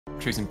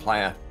Choosing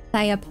player.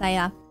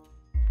 Player.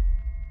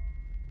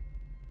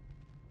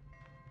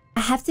 I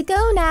have to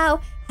go now.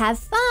 Have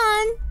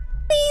fun.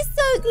 Please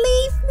don't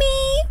leave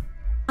me.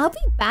 I'll be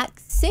back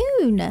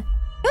soon. Go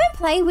and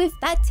play with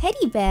that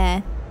teddy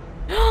bear.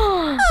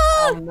 Oh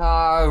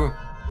no.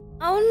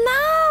 Oh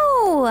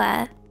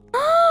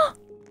no!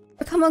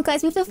 Come on,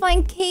 guys. We have to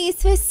find keys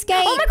to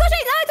escape. Oh my gosh, no,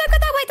 don't go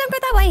that way, don't go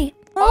that way.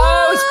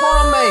 Oh, it's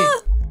fallen on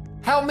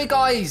me. Help me,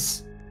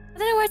 guys. I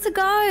don't know where to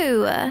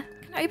go.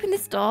 Can I open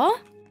this door?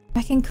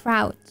 I can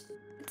crouch.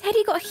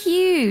 Teddy got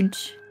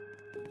huge.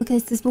 Okay,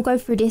 so we'll go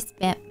through this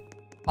bit.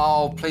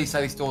 Oh, please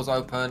say this door's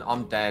open.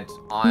 I'm dead.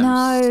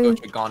 I'm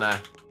such a goner.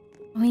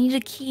 Oh, we need a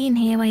key in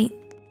here. Wait.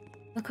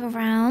 Look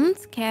around.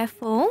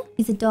 Careful.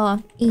 There's a door.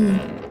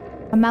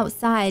 I'm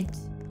outside.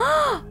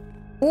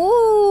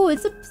 Oh,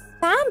 it's a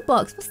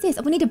sandbox. What's this?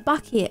 Oh, we need a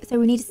bucket. So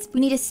we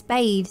need a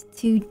spade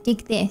to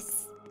dig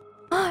this.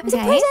 It's a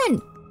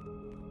prison.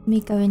 Let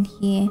me go in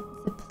here.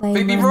 The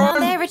playroom. Baby, run. Down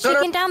there, Rich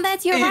Chicken. Down there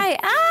to your right.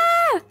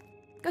 Ah!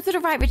 Go to the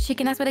right, Rich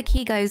Chicken. That's where the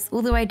key goes.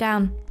 All the way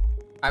down.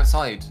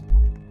 Outside.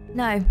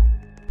 No.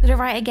 To the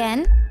right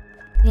again.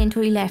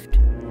 Until you left.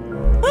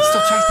 He's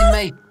still chasing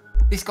me.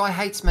 This guy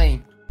hates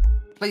me.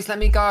 Please let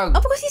me go.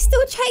 Oh, because he's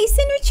still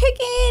chasing the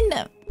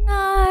chicken.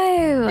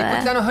 No. He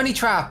put down a honey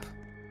trap.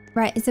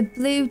 Right, it's a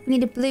blue. We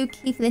need a blue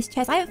key for this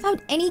chest. I haven't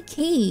found any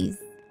keys.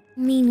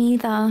 Me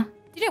neither.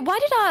 Why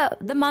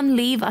did the mum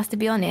leave us, to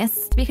be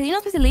honest? Because you're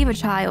not supposed to leave a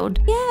child.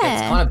 Yeah.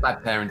 It's kind of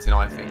bad parenting,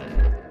 I think.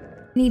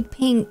 We need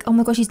pink. Oh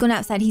my gosh, he's gone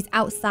outside. He's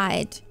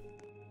outside.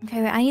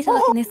 Okay, wait, I need to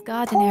look in this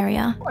garden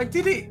area. I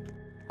did it.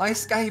 I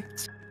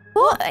escaped.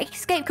 What? I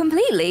escaped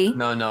completely?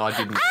 No, I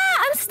didn't.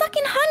 Ah, I'm stuck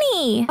in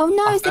honey. Oh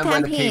no, it's the where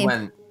camp the key here.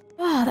 went.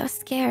 Oh, that was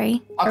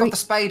scary. I got the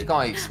spade,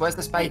 guys. Where's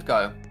the spade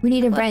go? We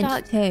need a What wrench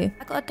dark- too.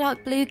 I got a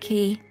dark blue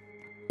key.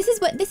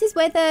 This is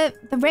where the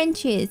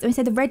wrench is. Or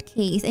so the red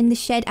key is in the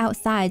shed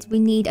outside. We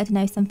need, I don't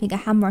know, something, a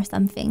hammer or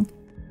something.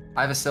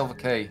 I have a silver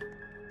key.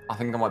 I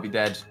think I might be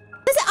dead.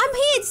 I'm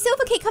here. It's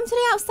silver key. Come to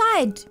the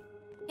outside.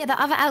 Yeah, the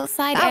other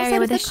outside The area outside where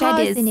with the the shed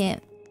cars is. in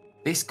it.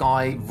 This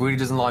guy really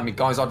doesn't like me.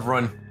 Guys, I'd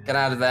run. Get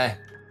out of there.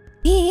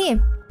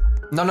 Here.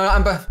 No,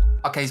 Amber.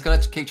 Okay, he's going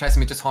to keep chasing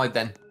me. Just hide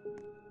then.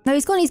 No,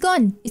 he's gone. He's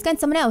gone. He's going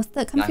somewhere else.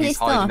 Look, come No, through he's this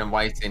hiding door. and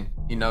waiting.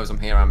 He knows I'm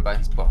here, Amber.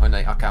 He's put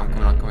honey. Okay,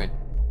 I'm coming.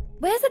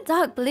 Where's the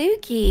dark blue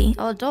key?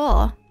 Or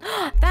door?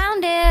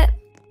 Found it.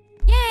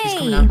 Yay. He's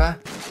coming, Amber.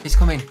 He's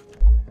coming.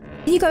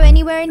 Can you go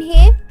anywhere in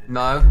here?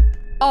 No.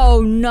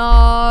 Oh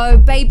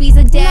no, babies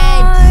are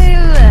dead.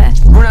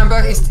 No. Run,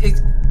 Amber.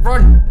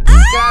 Run.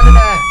 Get out of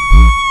there.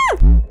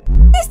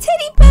 This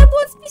teddy bear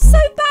wants me so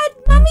bad.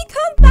 Mummy,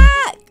 come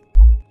back.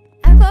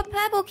 I've got a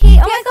purple key.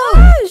 Oh my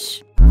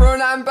gosh. Run,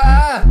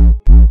 Amber.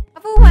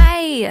 Other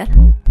way.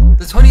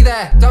 There's honey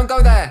there. Don't go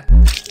there.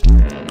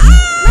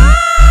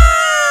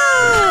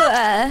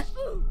 No.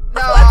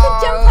 No. I could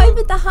jump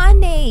over the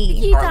honey.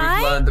 Did you Right, die?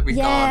 we've learned that we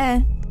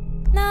can't.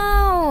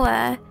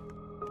 No.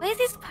 Where's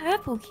this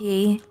purple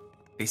key?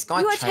 This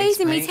guy You are chased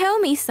chasing me. Tell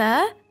me,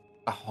 sir.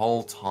 the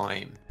whole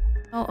time.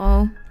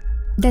 Uh-oh.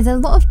 There's a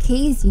lot of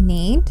keys you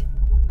need.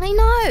 I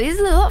know. This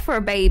is a lot for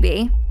a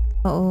baby.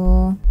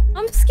 Oh.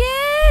 I'm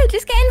scared.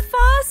 It's getting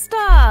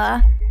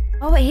faster.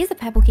 Oh, wait. Here's the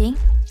purple key.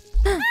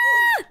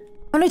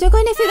 Oh no, don't go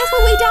in there. That's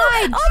where we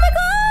died. Oh my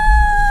gosh!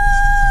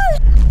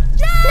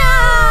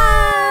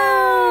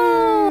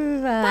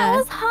 No! That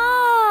was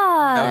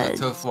hard. That was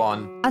a tough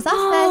one. As our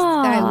first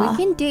go, we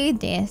can do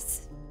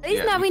this. At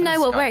least Yeah, now we we can know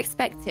what escape. we're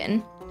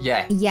expecting.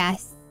 Yeah.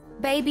 Yes.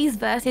 Babies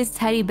versus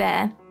teddy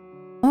bear.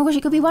 Oh my gosh,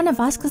 it could be one of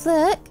us, because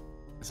look.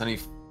 It's only...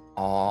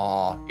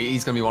 Oh,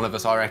 he's going to be one of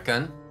us, I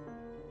reckon.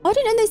 Oh, I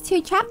didn't know there's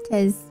 2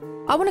 chapters.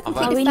 I want to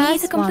complete Oh, the we first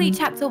need to complete one.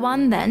 chapter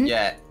 1 then.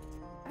 Yeah.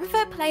 I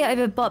prefer player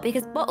over bot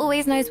because bot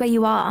always knows where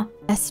you are.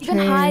 That's You true.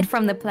 can hide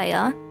from the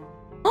player.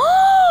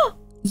 Oh,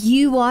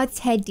 you are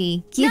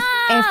Teddy. Give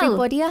No!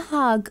 everybody a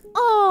hug.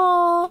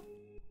 Oh.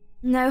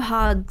 No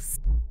hugs.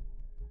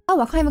 Oh,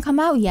 I can't even come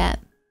out yet.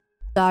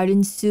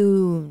 Starting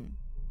soon.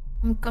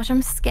 Oh gosh,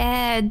 I'm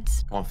scared.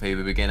 Come on,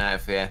 Phoebe, we getting out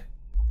of here.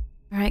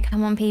 All right,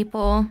 come on,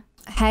 people.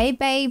 Hey,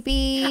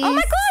 babies. Oh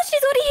my gosh,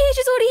 she's already here.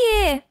 She's already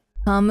here.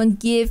 Come and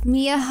give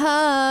me a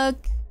hug.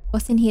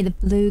 What's in here? The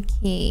blue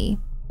key.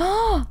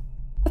 Oh,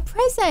 a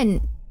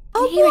present.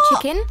 Oh, Here, a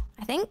what? chicken,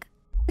 I think.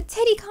 But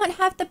Teddy can't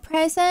have the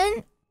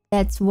present.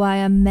 That's why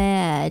I'm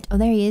mad. Oh,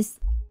 there he is.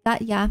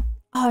 Yeah.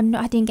 Oh, no,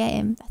 I didn't get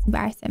him. That's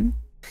embarrassing.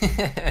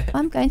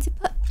 I'm going to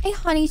put a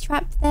honey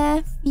trap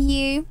there for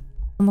you.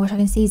 Oh my gosh, I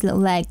can see his little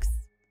legs.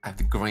 I have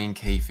the green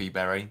key,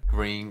 Phoebe.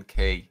 Green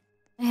key.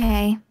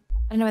 Okay. I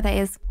don't know what that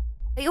is.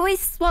 They always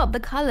swap the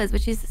colours,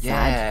 which is sad.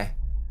 Yeah.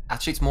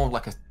 Actually, it's more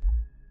like a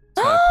turquoise.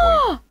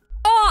 Oh,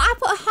 I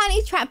put a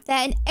honey trap there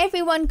and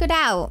everyone got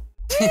out.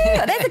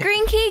 There's a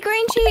green key,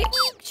 green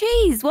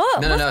cheese.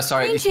 What? No, What's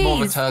sorry. green It's more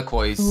of a cheese?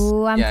 turquoise.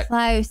 Oh, I'm yeah.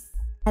 close.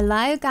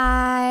 Hello,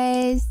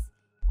 guys.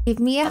 Give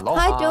me a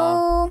Aloha.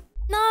 cuddle.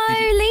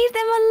 No, leave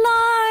them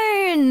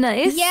alone.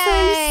 It's Yay.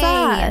 so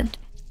sad.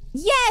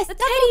 Yes, The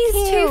double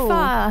teddy's kill. too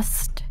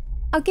fast.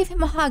 I'll give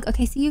him a hug.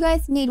 Okay, so you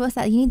guys need, what's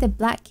that? You need the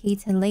black key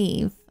to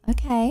leave.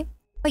 Okay.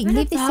 Wait, Where's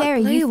leave the this dark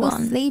area. You blue feel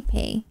one?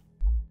 sleepy.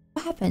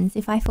 What happens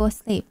if I fall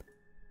asleep?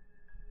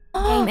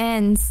 Game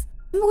ends.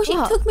 Oh my gosh,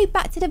 What? it took me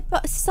back to the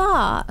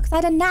start because I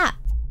had a nap.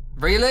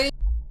 Really?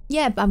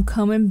 Yeah, but I'm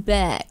coming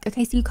back.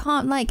 Okay, so you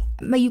can't like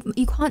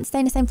you can't stay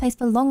in the same place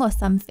for long or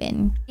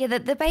something. Yeah,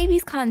 the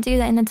babies can't do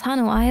that in the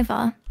tunnel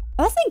either.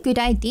 Oh, that's a good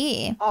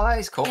idea. Oh, that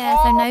is cool.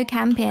 Yeah, so no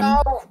camping.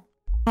 No.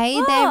 Hey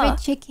there, What? Red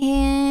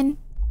Chicken.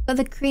 Got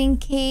the green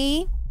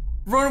key.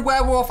 Run,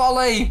 werewolf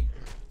Ollie.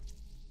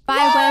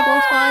 Bye,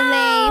 werewolf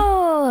Ollie.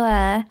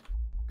 Oh,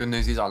 Good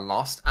news is I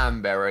lost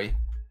Amberry.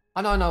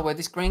 I don't know where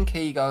this green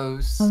key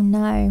goes. Oh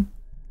no.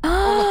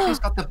 Oh, look, who's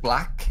got the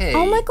black key?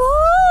 Oh my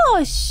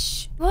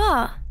gosh.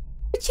 what?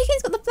 The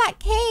chicken's got the black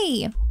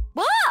key.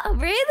 What?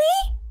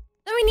 Really?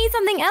 No, we need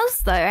something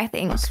else though, I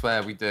think. I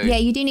swear we do. Yeah,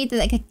 you do need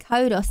like a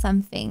code or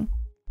something.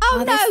 Oh,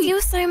 They no.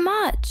 steal so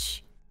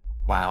much.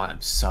 Wow,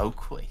 I'm so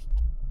quick.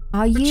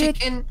 Are The you a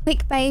chicken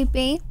quick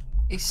baby?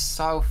 is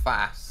so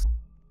fast.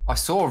 I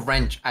saw a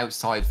wrench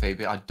outside,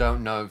 Phoebe. I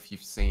don't know if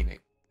you've seen it.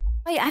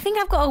 Wait, I think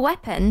I've got a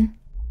weapon.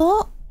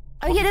 What?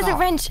 Oh yeah, there's a that?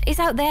 wrench. It's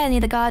out there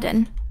near the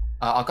garden.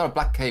 I've got a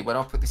black key. Where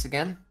do I put this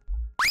again?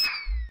 Wait,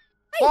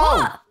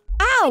 what?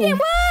 Ow. It didn't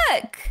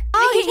work.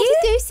 Oh, Did you it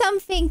need to do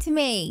something to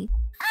me.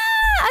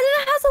 Ah, I don't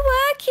know how to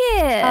work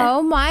it.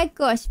 Oh my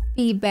gosh,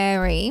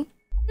 Berry.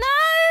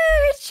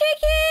 No,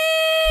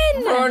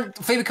 chicken. Run,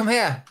 Phoebe, come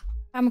here.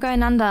 I'm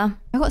going under.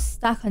 I got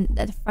stuck at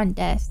the front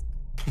desk.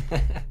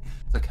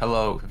 It's like,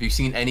 hello. Have you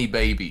seen any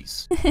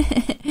babies?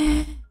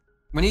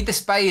 We need the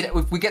spade.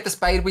 If we get the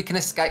spade, we can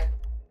escape.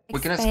 We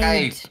can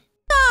escape. Spade.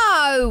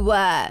 No!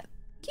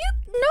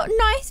 You not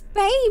nice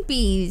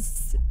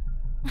babies.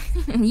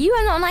 You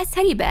are not a nice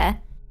teddy bear.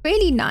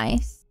 Really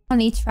nice.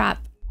 Honey trap.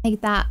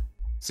 Take that.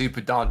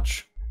 Super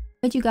dodge.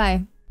 Where'd you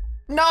go?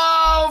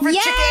 No, Red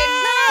Yes! chicken.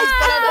 He's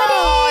gonna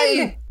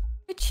die.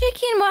 The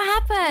chicken, what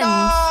happened?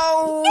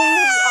 No.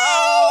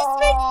 Yes! Oh.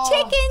 Red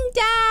chicken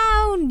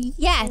down!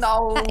 Yes!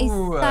 No. That is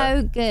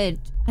so good.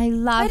 I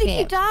love Where did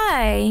you it.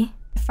 die?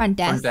 Front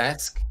desk. Front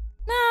desk.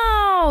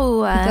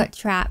 No. I got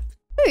trapped.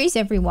 Where is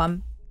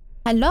everyone?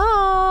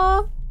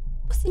 Hello?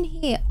 What's in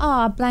here?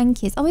 Oh,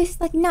 blankets. Oh,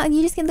 it's like, no,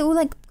 you just get all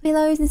like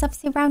pillows and stuff to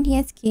sit around here.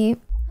 It's cute.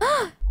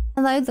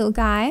 Hello, little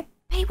guy.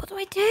 Wait, what do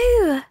I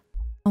do?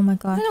 Oh my I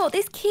gosh. don't know what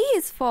this key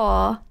is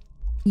for.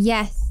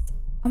 Yes.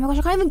 Oh my gosh,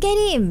 I can't even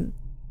get him.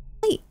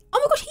 Wait. Oh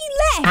my gosh, he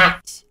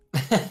left.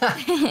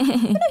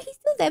 No, he's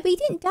still there, but he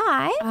didn't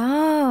die.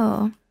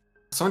 Oh.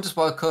 Someone just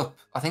woke up.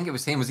 I think it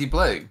was him. Was he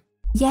blue?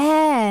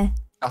 Yeah.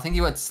 I think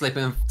he went to sleep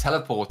and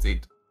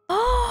teleported.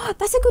 Oh,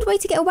 that's a good way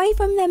to get away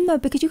from them though,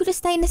 because you could just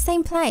stay in the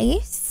same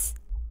place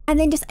and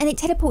then and it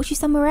teleports you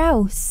somewhere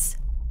else.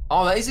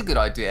 Oh, that is a good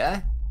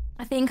idea.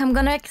 I think I'm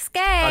gonna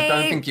escape. I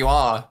don't think you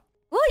are.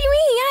 What do you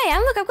mean? I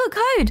am. Look, I've got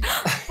code.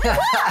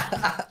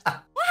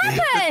 What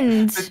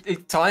happened? The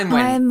time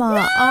went. Timer.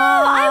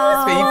 Oh,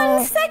 I Beep.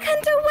 was 1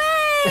 second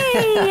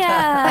away.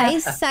 That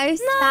is so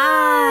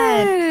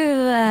sad.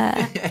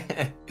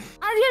 No.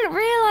 I didn't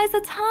realize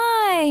the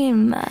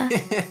time.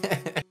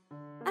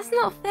 That's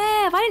not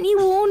fair. Why didn't you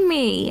warn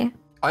me?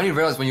 I only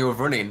realised when you were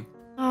running.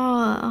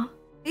 Oh.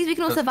 At least we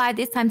can all survive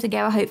this time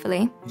together,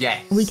 hopefully.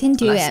 Yes. We can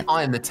do unless it.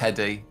 I am the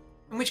teddy.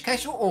 In which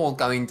case you're all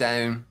going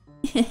down.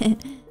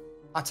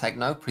 I take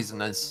no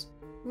prisoners.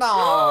 No.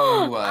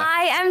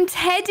 I am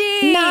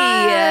Teddy.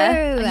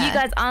 No. You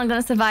guys aren't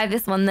going to survive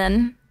this one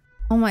then.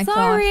 Oh my gosh.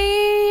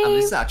 Sorry. And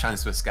this is our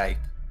chance to escape.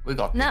 We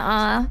got this.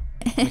 Nuh-uh.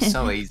 It's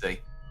so easy.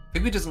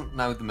 Phoebe doesn't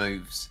know the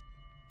moves.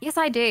 Yes,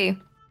 I do.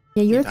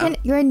 Yeah, You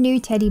you're a new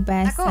teddy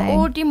bear. I got so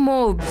all the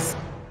moves.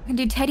 I can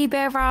do teddy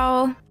bear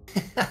roll.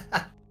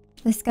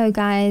 let's go,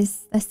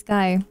 guys. Let's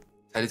go.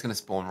 Teddy's going to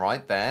spawn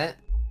right there.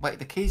 Wait,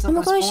 the key's Oh not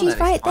my going to gosh, spawn she's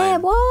there this right there.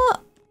 time.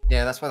 What?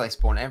 Yeah, that's where they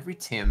spawn every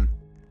Tim.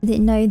 I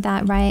didn't know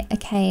that, right?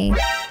 Okay.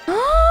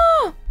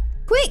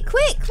 Quick,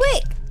 quick,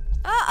 quick!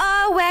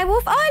 Uh-oh,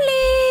 werewolf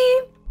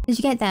Ollie. Did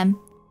you get them?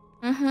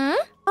 Mm-hmm.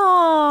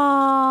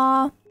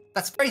 Aww.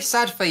 That's very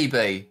sad,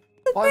 Phoebe.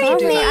 Why would you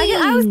do Really?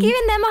 that? I was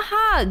giving them a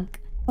hug.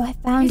 Oh, I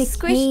found You a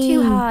squished key.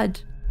 too hard.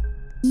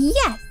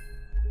 Yes!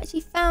 I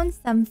actually found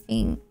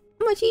something.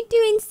 I'm actually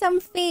doing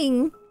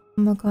something.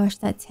 Oh my gosh,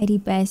 that teddy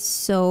bear is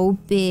so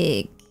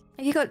big.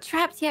 Have you got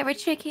trapped yet, Red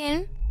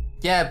Chicken?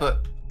 Yeah,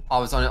 but I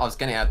was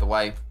getting it out of the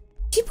way.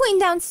 She's putting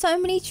down so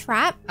many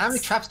traps. How many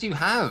traps do you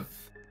have?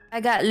 I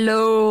got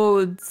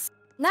loads.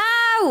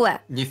 No!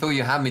 You thought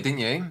you had me, didn't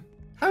you?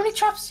 How many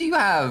traps do you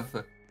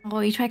have? Oh,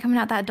 you try coming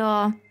out that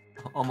door.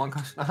 Oh my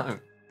gosh, no.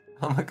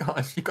 Oh my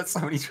gosh, you got so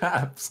many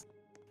traps.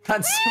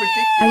 That's Are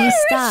ridiculous.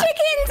 you stuck?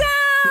 Chicken down!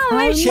 Oh,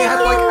 Red She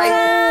had like Chicken 8.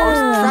 I was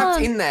down!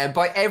 trapped in there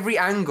by every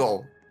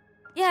angle.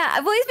 Yeah,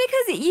 well, it's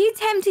because you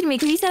tempted me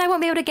because you said I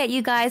won't be able to get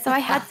you guys, so I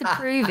had to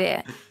prove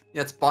it. You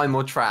had to buy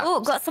more traps.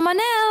 Oh, got someone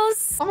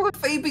else. Oh my god,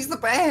 Phoebe's the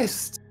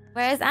best.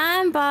 Where's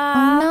Amber?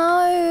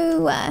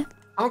 No.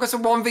 Oh my god, it's a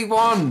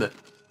 1v1.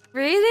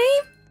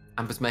 Really?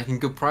 Amber's making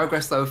good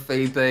progress though,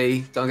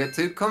 Phoebe. Don't get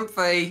too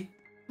comfy.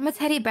 I'm a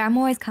teddy bear. I'm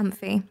always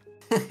comfy.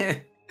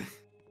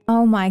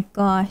 Oh my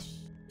gosh.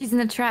 She's in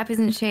a trap,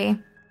 isn't she?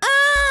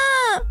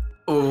 Ah!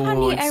 Oh,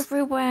 Honey it's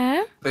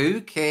everywhere.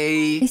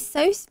 spooky. It's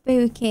so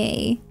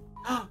spooky.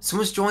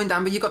 Someone's joined,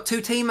 Amber. You got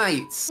 2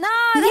 teammates. No,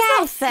 that's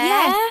not Yes, fair.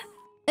 yes.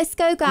 Let's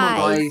go, Come on,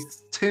 guys.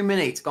 guys. 2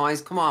 minutes,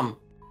 guys. Come on.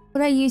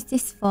 What do I use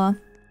this for?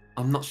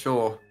 I'm not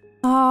sure.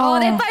 Oh,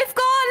 they're both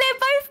gone. They're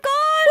both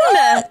gone.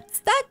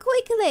 What? That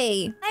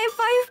quickly? They're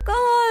both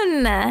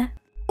gone.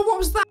 Oh, what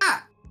was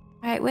that?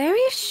 Right, where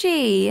is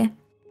she?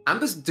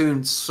 Amber's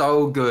doing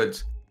so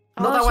good.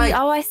 Not that Oh, way.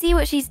 oh, I see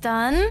what she's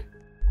done.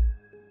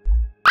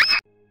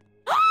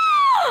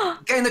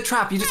 Get in the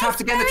trap. You just have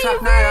to get in the Very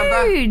trap now,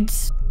 Amber. rude.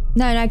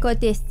 No, I got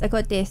this. I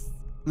got this.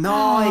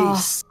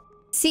 Nice.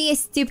 See you,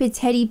 stupid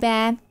teddy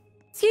bear.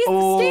 She's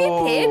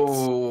stupid.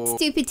 Oh.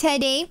 Stupid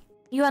teddy.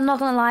 You are not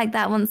gonna like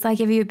that once I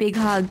give you a big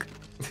hug.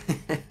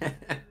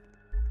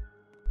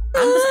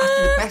 Amber's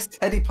actually the best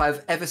teddy play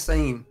I've ever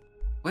seen.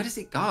 Where does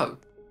it go?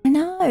 I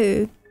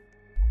know.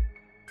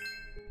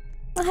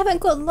 I haven't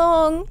got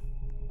long.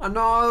 I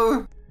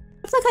know.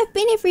 It's like I've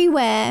been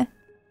everywhere.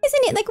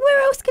 Isn't it? Like,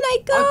 where else can I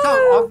go?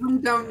 I really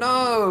don't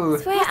know.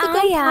 That's where Must have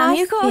I gone am.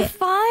 You past gotta it.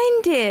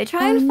 find it.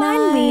 Try and Oh,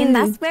 find me, and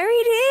no. that's where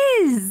it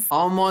is.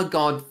 Oh my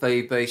God,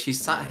 Phoebe. She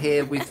sat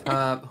here with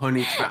her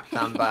honey trapped,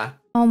 Amber.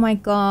 Oh my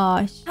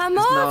gosh. Come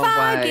There's no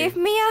over, way. give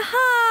me a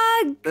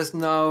hug. There's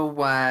no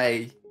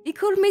way. You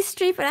called me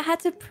stupid. I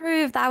had to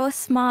prove that I was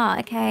smart.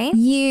 Okay.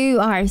 You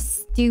are a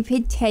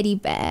stupid teddy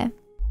bear.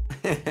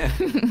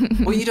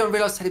 Well, you don't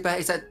realise, Teddy Bear,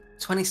 is that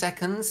 20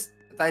 seconds?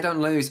 They don't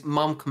lose.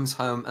 Mum comes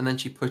home and then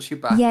she puts you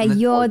back. Yeah, in the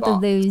you're toy the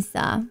box.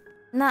 loser.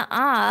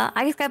 Nuh-uh.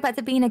 I just go back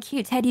to being a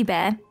cute teddy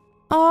bear.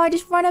 Oh, I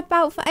just run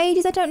about for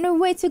ages. I don't know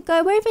where to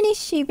go. Where even is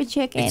she, the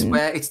chicken? It's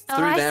where it's Oh,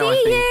 through I there, I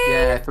see think. you.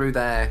 Yeah, through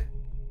there.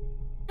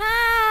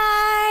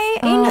 Hi.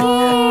 In Oh.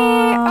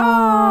 here.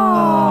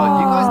 Oh,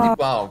 you guys Oh. did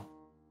well.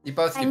 You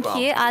both Thank did well.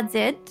 you. I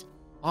did.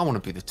 I want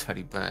to be the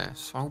teddy bear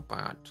so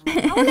bad.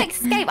 I want to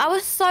escape. I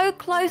was so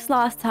close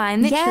last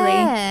time. Literally.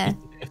 Yeah.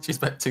 She's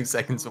about 2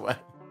 seconds away.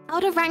 I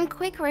would have ran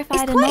quicker if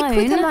It's I'd have quite known. a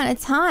quick amount of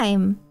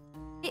time.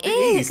 It It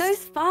is. is. It goes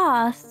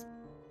fast.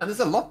 And there's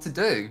a lot to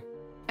do.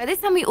 But this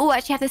time we all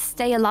actually have to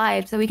stay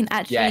alive so we can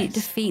actually Yes.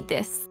 defeat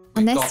this.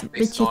 Unless got the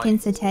this,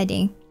 chicken's a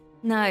teddy.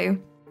 No.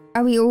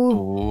 Are we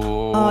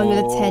all... Oh,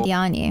 you're the teddy,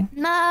 aren't you?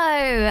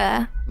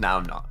 No. No,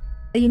 I'm not.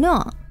 Are you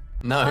not?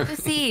 No. To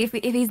see if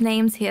his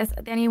name's here.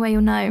 That's the only way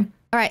you'll know.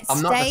 All right,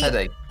 I'm not the stay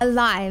teddy.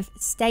 alive.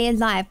 Stay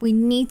alive. We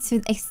need to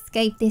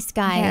escape this,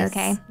 guys.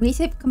 Okay. We need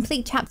to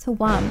complete chapter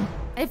 1.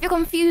 If you're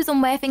confused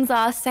on where things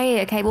are, say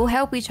it, okay? We'll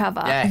help each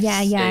other. Yes.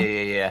 Yeah, yeah.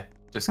 Yeah.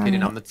 Just kidding,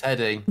 Alright. I'm the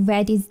teddy.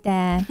 Red is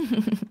there.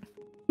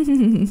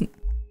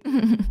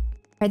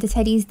 Right, the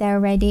teddy's there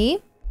already.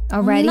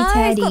 Already, no,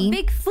 teddy. it's got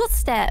big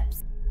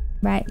footsteps.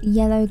 Right,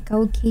 yellow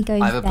gold key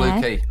goes I have a blue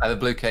there. key. I have a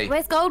blue key.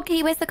 Where's gold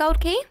key? Where's the gold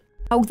key?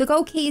 Oh, the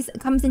gold key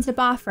comes into the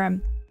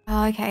bathroom.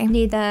 Oh, okay.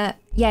 Near the...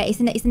 Yeah, it's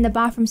in the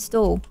bathroom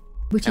stall,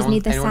 which is near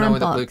the Anyone know where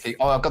the blue sandbox. key?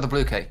 Oh, I've got the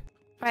blue key.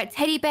 Right,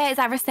 teddy bear is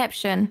at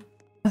reception.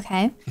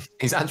 Okay.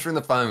 He's answering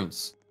the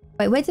phones.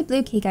 Wait, where'd the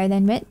blue key go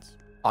then, Rich?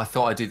 I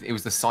thought I did. It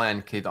was the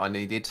cyan key that I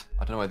needed.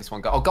 I don't know where this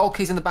one goes. Oh, gold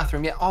key's in the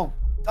bathroom. Yeah. Oh,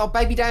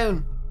 baby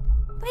down.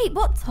 Wait,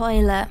 what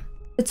toilet?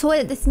 The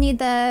toilet that's near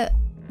the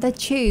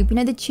tube. You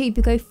know the tube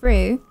you go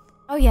through?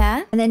 Oh,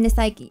 yeah. And then there's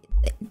like...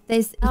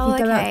 There's... If Oh,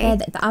 you go out okay. there,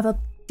 the other...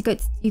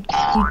 You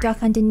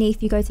duck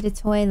underneath, you go to the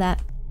toilet.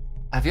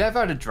 Have you ever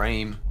had a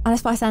dream? Oh,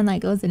 that's what I sound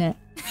like, wasn't it?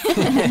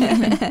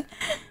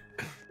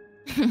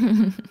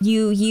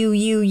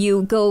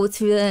 You go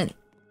to the...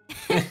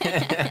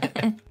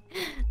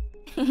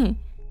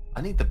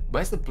 I need the.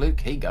 Where's the blue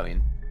key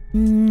going?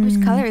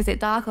 Which colour is it?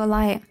 Dark or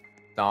light?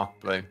 Dark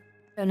blue.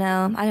 Don't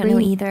know. I don't know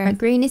either.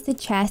 Green is the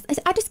chest.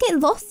 I just get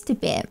lost a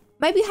bit.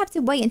 Maybe you have to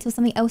wait until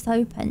something else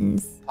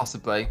opens.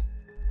 Possibly.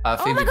 Oh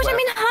Phoebe, my gosh, I'm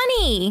in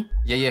honey.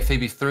 Yeah,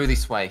 Phoebe, through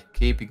this way.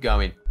 Keep it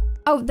going.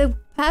 Oh, the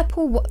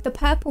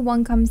purple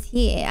one comes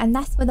here, and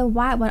that's where the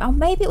white one... Oh,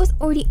 maybe it was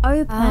already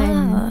open.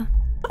 Ah.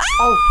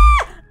 Oh,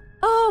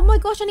 Oh my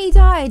gosh, and he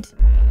died.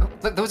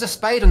 look, there was a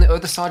spade on the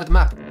other side of the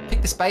map.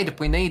 Pick the spade if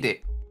we need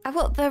it. I've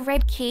got the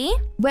red key.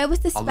 Where was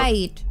the Oh, look.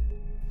 spade?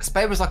 The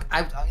spade was like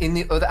out in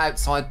the other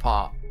outside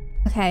part.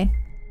 Okay.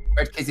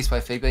 Red key's this way,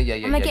 Phoebe. Yeah.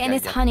 I'm not getting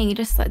this honey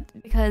just like,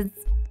 because...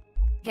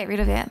 Get rid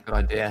of it. Good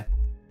idea.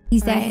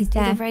 He's there, Right, he's do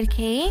there. the red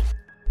key.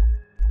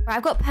 Right,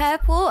 I've got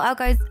purple. I'll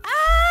go...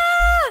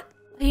 Ah!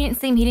 He didn't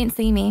see me. He didn't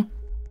see me.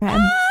 Right,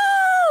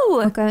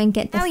 Oh! I'll go and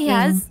get the Now thing. he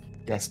has.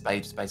 Yeah,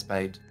 spade.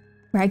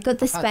 Right, got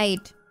the I've had- spade.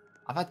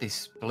 I've had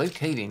this blue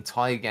key the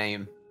entire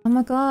game. Oh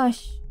my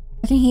gosh.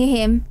 I can hear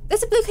him.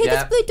 There's a blue key, Yeah.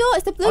 there's a blue door.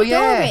 It's the blue Oh, door,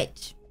 yeah.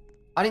 Rich.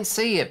 I didn't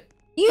see it.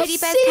 You Teddy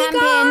bear's silly camping.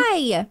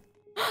 guy.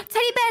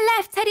 Teddy bear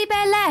left. Teddy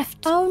bear left.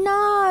 Oh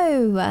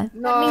no.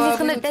 That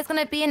means there's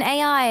gonna be an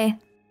AI.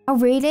 Oh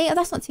really? Oh,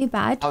 that's not too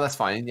bad. Oh, that's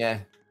fine. Yeah.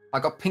 I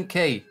got pink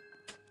key.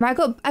 Right,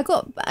 I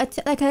got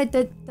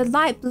the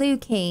light blue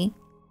key.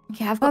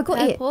 Okay, I've Oh, I got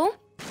got it. purple.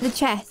 The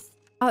chest.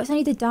 Oh, it's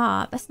only the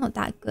dark. That's not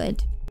that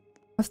good.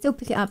 I'll still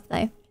pick it up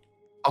though.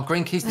 Oh,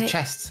 green key's the Wait.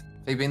 chest.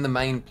 Phoebe in the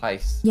main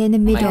place. Yeah, in the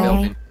Main middle.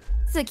 building.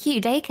 This is a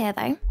cute daycare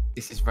though.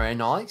 This is very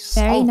nice.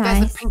 Very oh, there's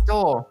nice. the pink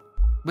door.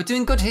 We're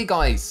doing good here,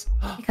 guys.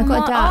 I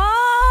got a duck.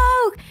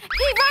 Oh,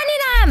 keep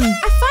running, Am.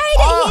 I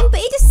fired at him, but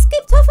he just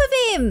skipped off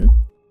of him.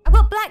 I've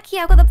got black key.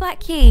 I've got the black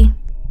key.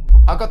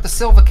 I got the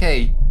silver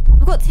key.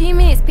 We've got 2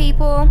 minutes,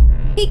 people.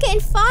 He's getting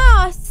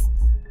fast.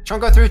 Try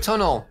and go through a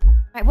tunnel.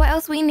 Right, what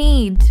else we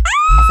need?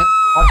 I think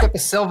I've got the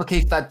silver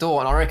key for that door,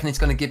 and I reckon it's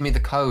going to give me the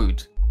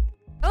code.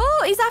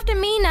 Oh, he's after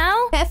me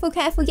now. Careful,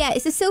 careful. Yeah,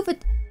 it's the silver.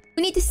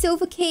 We need the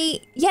silver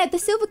key. Yeah, the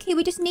silver key.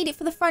 We just need it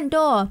for the front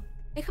door.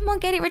 Hey, come on,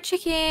 get it, Red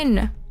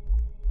Chicken.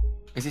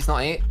 Is this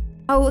not it?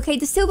 Oh, okay.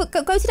 The silver.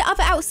 Go to the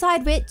other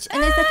outside, Rich,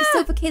 and there's like a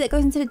silver key that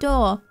goes into the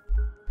door.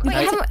 Wait,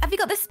 Okay. have you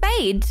got the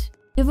spade?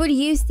 You've already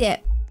used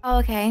it. Oh,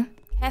 okay.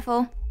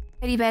 Careful.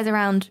 Teddy bear's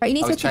around. Right, you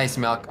need I to was go to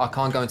chasing me. I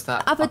can't go into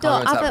that. the other I can't door. go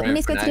into that We room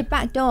need to go for to the now.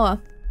 back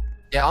door.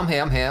 Yeah, I'm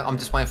here. I'm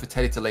just waiting for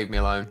Teddy to leave me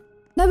alone.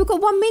 No, we've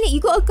got 1 minute. You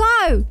gotta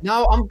go.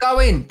 No, I'm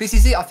going. This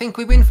is it. I think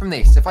we win from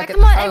this. If I Right, get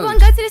come the on, code. everyone,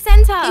 go to the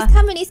center. He's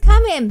coming. He's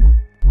coming.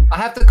 I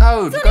have the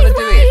code. He's We've on got to his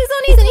do way. it. He's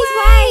on He's his on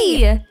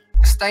his way.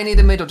 Stay near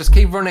the middle. Just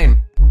keep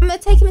running. I'm gonna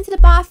take him into the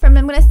bathroom.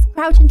 I'm gonna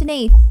crouch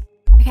underneath.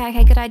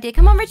 Okay, good idea.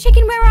 Come on, Red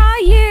Chicken, where are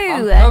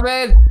you? I'm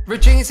coming.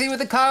 Richard's here with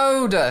the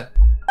code. I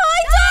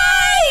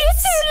died!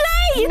 It's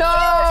too late! No,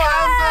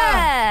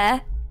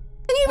 Amber.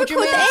 Can you What do you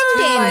record the mean it's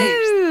too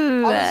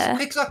ending? late? I was as You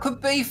quick as I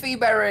could be,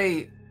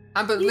 Feeberry.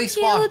 Amber, at least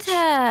killed watch.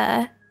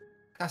 her.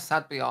 How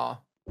sad we are.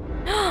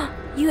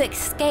 You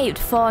escaped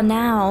for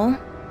now.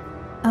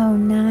 Oh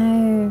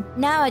no.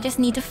 Now I just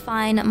need to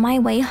find my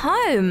way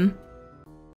home.